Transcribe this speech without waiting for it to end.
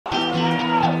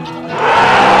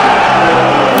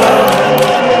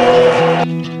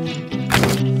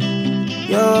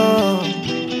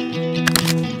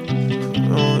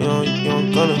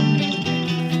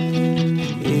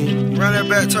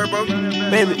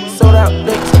Sold out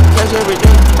licks, cash every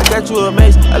day. I got you a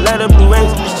mace, a lot of blue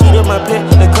rays. Sheet in my pet,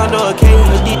 the condo a cave.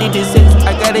 A DD6,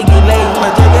 I gotta get laid. My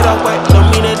jacket off white, don't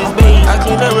mean that it's beige. I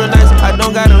clean up real nice, I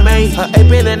don't got a maid. Her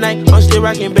ape in the night, I'm still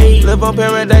rockin' beige. Live on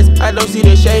paradise, I don't see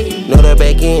the shade. Know the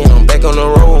back end, I'm back on the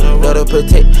road. Know the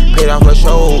protect, paid off her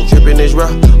show. Drippin' this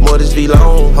rough, more this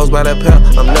V-long. Hoes by the pair,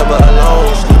 I'm never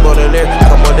alone. Sleep on the lyric,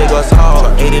 come on, they go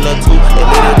soft. 8 in a 2, and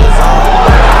let it dissolve.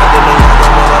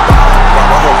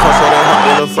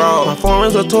 My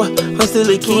foreign's a toy, I'm still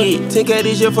a kid. 10K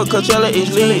this year for Coachella,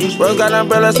 it's lit. Bro got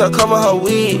umbrellas to cover her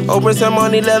wig. Open some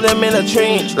money, let them in a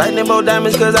trench. Lightning bolt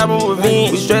diamonds, cause I want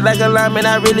revenge. We straight like a lineman,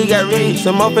 I really got rich.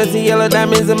 Some more fancy yellow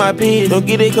diamonds in my pits. Don't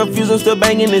get it confused, I'm still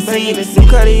banging the seat. New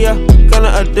Cartier,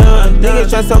 kinda a done. Niggas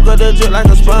try to soak up the drip like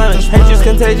a sponge. Hatred's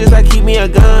contagious, I keep me a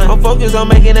gun. I'm focused on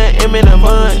making an M in a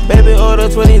month. Baby order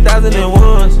 20,000 at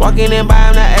once. Walking in by,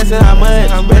 I'm not asking how much.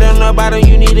 Right on the bottom,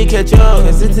 you need to catch up.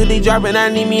 Consistently dropping, I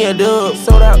need me a dub.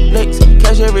 Sold out licks,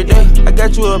 cash every day. I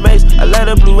got you a mace, a lot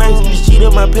of blue rays. This cheat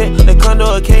in my pet, the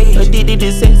condo a cage. A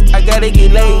DD6, I gotta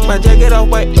get laid. My jacket off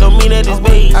white, don't mean that it's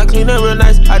beige. I clean up real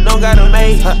nice, I don't got a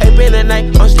maid. Her ape in the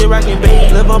night, I'm still rockin'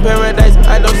 beige. Live on paradise,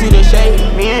 I don't see the shade.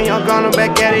 Me and Young gonna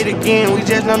back at it again. We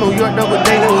just know New York double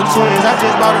dating with twins. I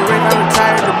just bought a Wraith, I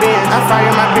retired the Benz. I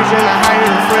fire my bitch and I hire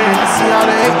a friend. I see all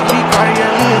the hate to be Cartier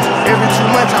lens. Every 2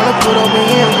 months I'ma put over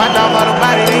him. My dog bought a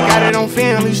body, they got it on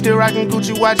film. He still rockin'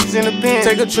 Gucci watches in the pen.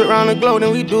 Take a trip round the globe,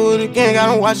 then we do it again.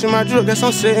 Got him watching my drip, guess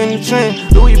I'm setting the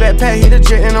trend. Louis backpack, hit a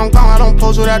jet and I'm gone. I don't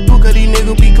post what I do, cause these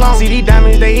niggas be clones. See these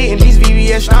diamonds, they hitting these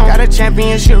VVS stones. Got a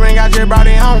championship ring, I just brought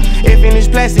it home. If in this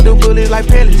plastic, the bullets like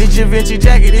pellets. This your vintage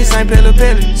jacket, this ain't Pella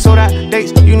Pellet. Sold out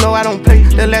dates, you know I don't play.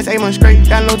 The last 8 months straight,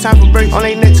 got no time for breaks. On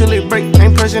they neck till it break,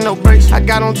 ain't pressing no brakes. I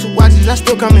got on 2 watches, I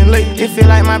still coming late. It feel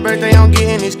like my birthday, I'm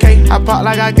getting this cake. I pop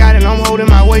like I got it, I'm holding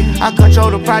my weight. I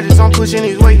control the projects, I'm pushing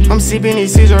his weight. I'm sipping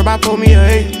his scissor, about pull me a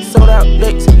 8. Sold out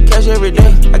licks, cash every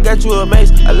day. I got you a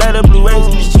mace, a lot of blue rays.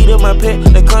 This cheat in my pet,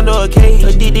 the condo a cage. A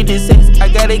DD6, I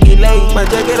gotta get laid. My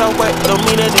jacket off white, don't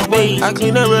mean that it's beige. I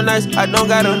clean up real nice, I don't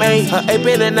got a maid. Her ape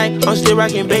in the night, I'm still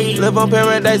rockin' beige. Live on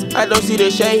paradise, I don't see the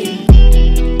shade.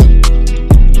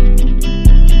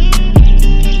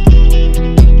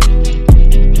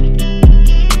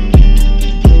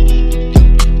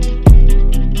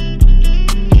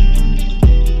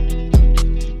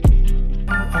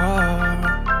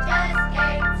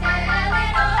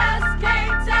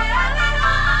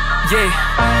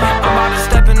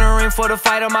 For the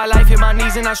fight of my life, hit my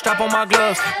knees and I strap on my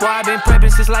gloves. Boy, I been prepping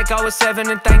since like I was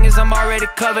 7. And thing is, I'm already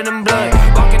covered in blood.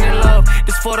 Walking in love,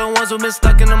 this for the ones who been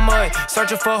stuck in the mud.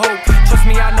 Searching for hope, trust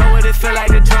me, I know what it feel like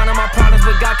to drown in my problems.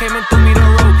 But God came and threw me the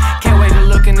rope. Can't wait to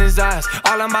look in his eyes.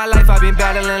 All of my life, I've been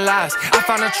battling lies. I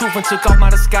found the truth and took off my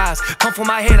disguise. Come for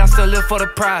my head, I still live for the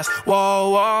prize. Whoa,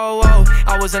 whoa, whoa.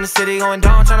 I was in the city going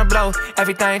down, trying to blow.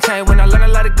 Everything changed when I learned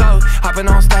to let it go. Hopping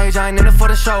on stage, I ain't in it for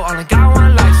the show. Only got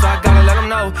one life, so I gotta let them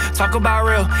know. Talk about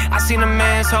real. I seen a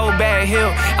man's whole bad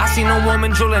hill. I seen a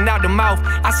woman drooling out the mouth.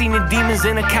 I seen the demons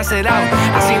in the cast it out.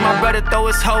 I seen my brother throw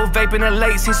his hoe vape in the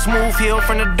lake. Seen smooth heal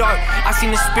from the dark. I seen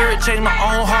the spirit change my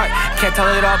own heart. Can't tell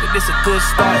it all, but this a good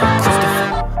start. Christopher.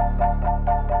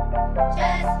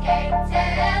 Just can't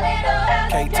tell it all.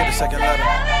 K to the second letter.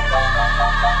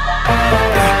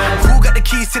 Who got the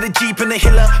keys to the Jeep and the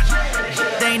Hiller?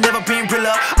 They ain't never been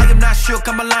realer. I am not shook,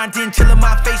 I'm aligned in chiller.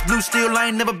 My face blue steel, I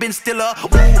ain't never been stiller.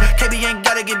 Ooh, KB ain't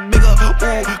gotta get bigger.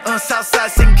 Ooh,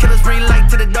 Southside sing killers, bring light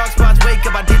to the dark spots. Wake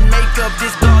up, I didn't make up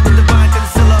this God, the divine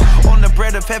concealer. On the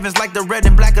bread of heavens like the red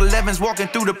and black 11s, walking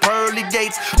through the pearly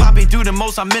gates. Popping through the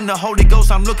most, I'm in the Holy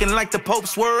Ghost. I'm looking like the Pope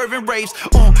swerving raves.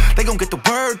 They gon' get the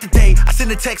word today. I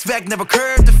send a text back, never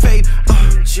curved the fate.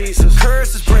 Jesus,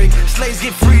 curses break, slaves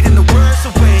get freed and the words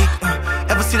awake.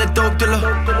 Ever seen a dope dealer?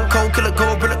 Cold killer,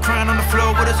 gold brother crying on the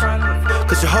floor with us.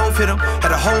 Cause your hoe hit him,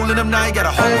 had a hole in him, now you got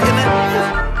a hole in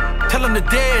it. Tell him the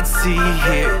Dead Sea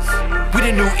here. We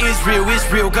the new Israel,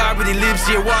 Israel, God really lives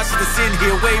here. Watch the sin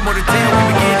here, way more than 10.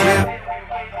 We begin here.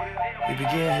 We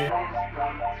begin here.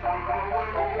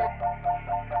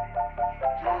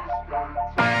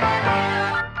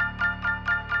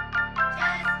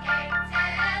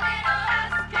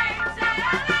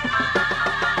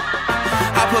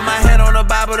 Put my hand on the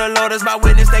Bible, the Lord is my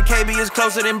witness that KB is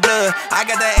closer than blood. I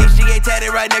got that HGA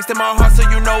tatted right next to my heart, so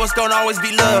you know it's gonna always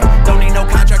be love. Don't need no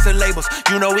contracts or labels,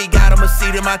 you know we got him a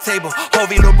seat at my table.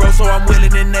 Hovey little bro, so I'm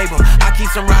willing and able. I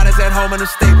keep some riders at home in the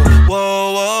stable.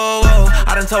 Whoa, whoa, whoa,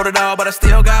 I done told it all, but I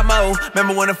still got more.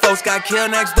 Remember when the folks got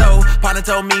killed next door? Partner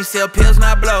told me, sell pills,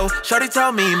 not blow. Shorty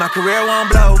told me, my career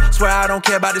won't blow. Swear I don't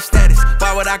care about the status.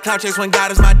 Why would I clout chase when God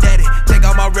is my daddy? Take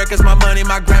all my records, my money,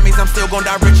 my Grammys, I'm still gon'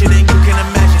 die richer than you can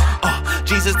imagine.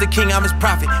 Jesus Jesus the king, I'm his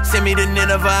prophet. Send me to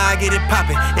Nineveh, I get it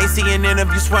poppin'. They see an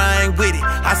interview, swear I ain't with it.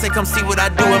 I say come see what I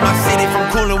do in my city.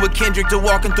 From coolin' with Kendrick to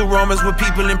walking through Romans with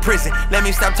people in prison. Let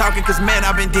me stop talking cause man,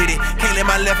 I been did it. Can't let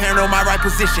my left hand on my right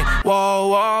position. Whoa,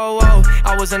 whoa, whoa.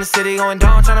 I was in the city going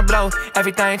down tryna blow.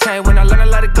 Everything changed when I learned to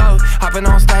let it go. Hopping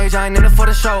on stage, I ain't in it for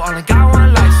the show. Only got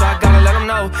one life, so I gotta let them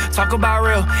know. Talk about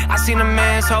real. I seen a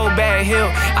man's whole bad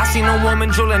hill. I seen a woman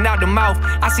drooling out the mouth.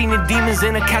 I seen the demons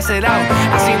in the cassette out.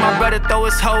 I seen my brother throw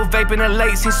his whole vape in the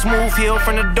lake. Seen smooth heal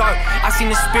from the dark. I seen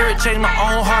the spirit change my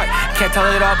own heart. Can't tell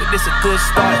it all, but this a good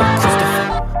start. Christopher.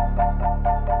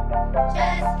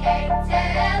 Just can't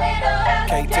tell it all.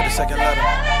 K to the second letter.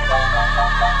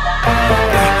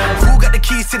 Who got the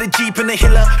keys to the Jeep and the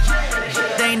Hilla?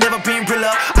 They ain't never been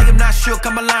realer. I am not shook,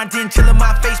 I'm aligned in chiller.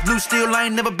 My face blue steel, I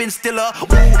ain't never been stiller.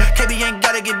 Ooh, KB ain't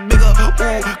gotta get bigger.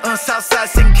 Ooh, Southside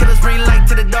sing killers, bring light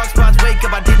to the dark spots. Wake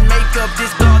up, I didn't make up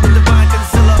this God, the divine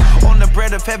concealer. On the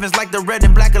bread of heavens like the red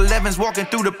and black 11s, walking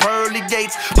through the pearly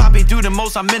gates. Popping through the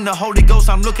most, I'm in the Holy Ghost.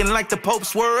 I'm looking like the Pope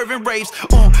swerving raves.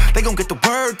 They gon' get the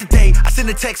word today. I send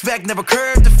a text back, never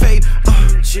curved the fate.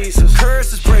 Jesus,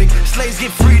 curses break, slaves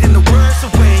get freed and the words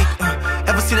awake.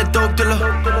 Ever seen a dope dealer?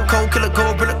 Cold killer,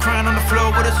 gorilla crying on the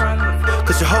floor with us.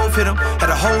 Cause your hoe hit him, had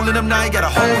a hole in him, now you got a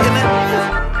hole in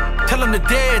it. Tell him the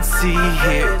Dead Sea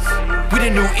here. We the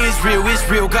new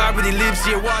Israel, God really lives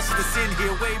here. Watch the sin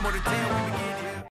here, way more than 10 we begin.